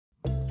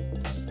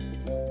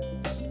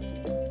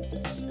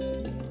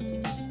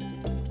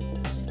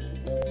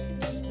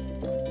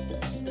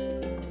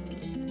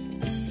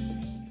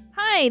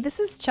Hi,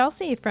 this is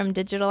Chelsea from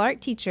Digital Art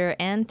Teacher,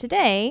 and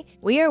today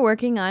we are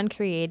working on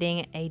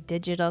creating a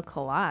digital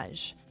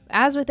collage.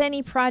 As with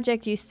any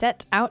project you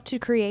set out to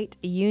create,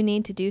 you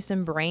need to do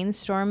some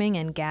brainstorming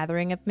and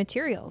gathering of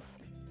materials.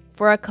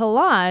 For a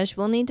collage,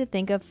 we'll need to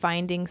think of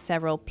finding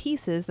several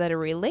pieces that are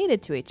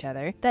related to each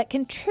other that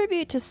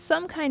contribute to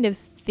some kind of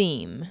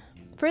theme.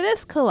 For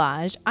this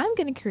collage, I'm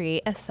going to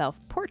create a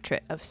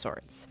self-portrait of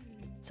sorts.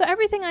 So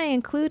everything I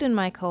include in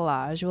my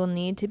collage will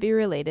need to be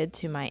related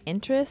to my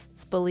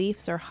interests,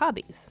 beliefs, or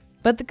hobbies.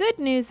 But the good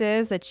news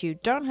is that you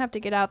don't have to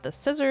get out the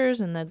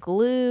scissors and the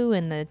glue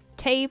and the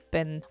tape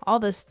and all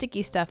the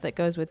sticky stuff that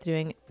goes with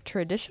doing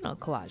traditional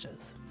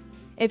collages.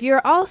 If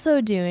you're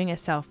also doing a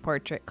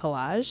self-portrait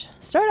collage,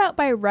 start out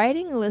by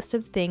writing a list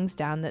of things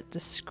down that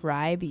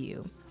describe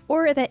you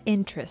or that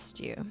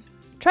interest you.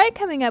 Try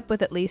coming up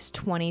with at least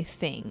 20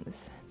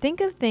 things.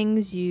 Think of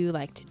things you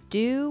like to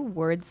do,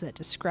 words that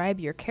describe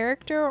your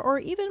character, or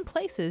even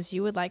places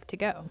you would like to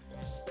go.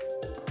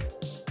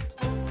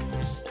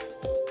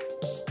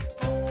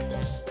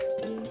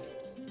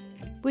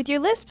 With your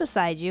list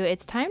beside you,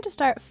 it's time to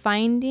start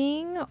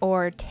finding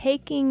or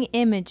taking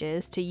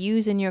images to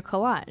use in your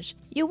collage.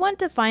 You'll want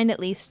to find at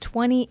least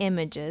 20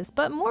 images,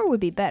 but more would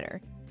be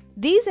better.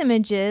 These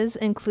images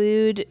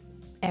include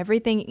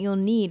everything you'll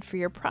need for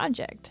your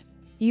project.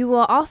 You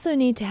will also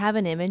need to have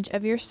an image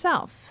of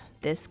yourself.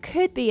 This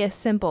could be a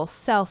simple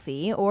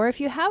selfie, or if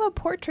you have a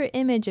portrait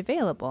image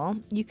available,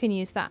 you can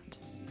use that.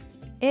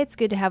 It's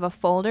good to have a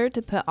folder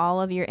to put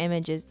all of your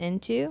images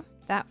into.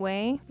 That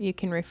way, you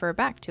can refer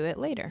back to it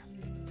later.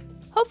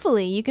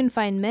 Hopefully, you can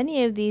find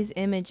many of these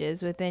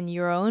images within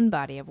your own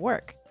body of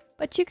work,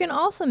 but you can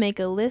also make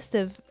a list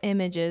of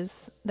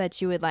images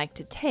that you would like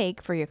to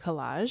take for your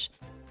collage.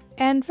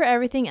 And for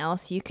everything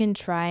else, you can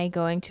try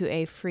going to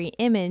a free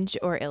image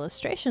or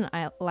illustration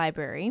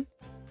library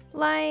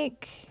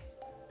like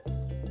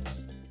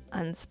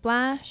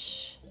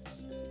Unsplash,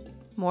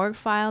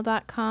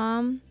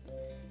 morguefile.com,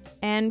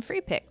 and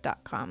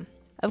freepik.com.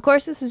 Of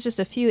course, this is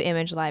just a few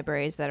image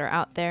libraries that are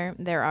out there.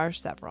 There are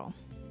several.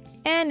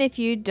 And if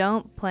you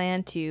don't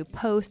plan to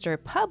post or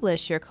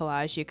publish your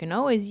collage, you can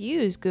always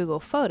use Google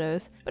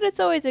Photos, but it's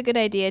always a good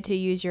idea to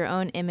use your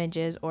own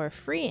images or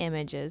free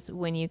images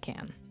when you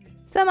can.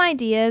 Some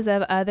ideas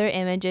of other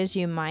images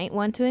you might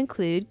want to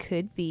include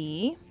could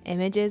be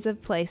images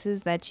of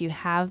places that you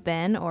have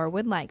been or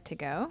would like to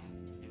go,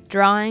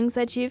 drawings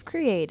that you've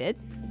created,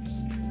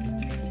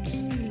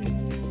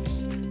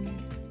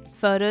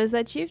 photos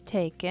that you've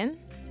taken,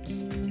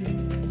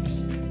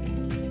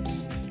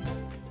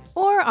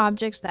 or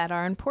objects that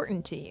are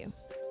important to you.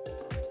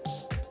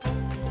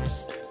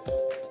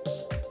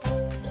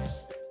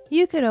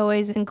 You could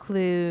always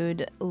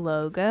include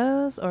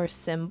logos or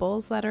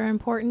symbols that are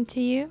important to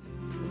you,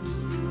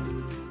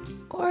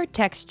 or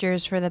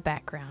textures for the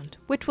background,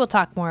 which we'll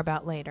talk more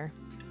about later.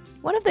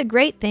 One of the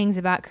great things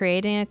about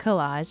creating a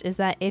collage is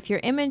that if your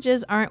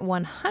images aren't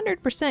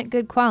 100%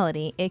 good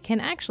quality, it can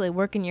actually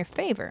work in your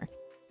favor.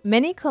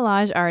 Many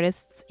collage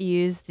artists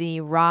use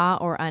the raw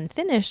or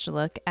unfinished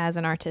look as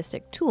an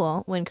artistic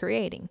tool when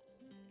creating.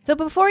 So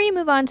before you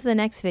move on to the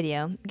next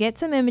video, get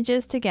some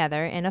images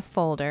together in a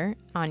folder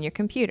on your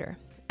computer.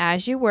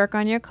 As you work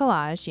on your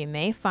collage, you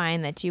may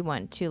find that you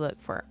want to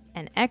look for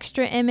an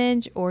extra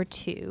image or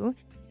two,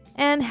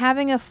 and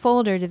having a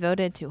folder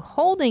devoted to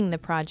holding the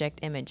project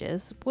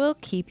images will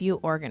keep you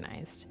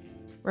organized.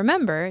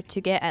 Remember to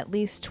get at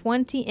least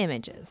 20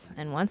 images,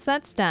 and once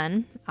that's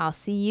done, I'll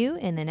see you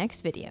in the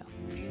next video.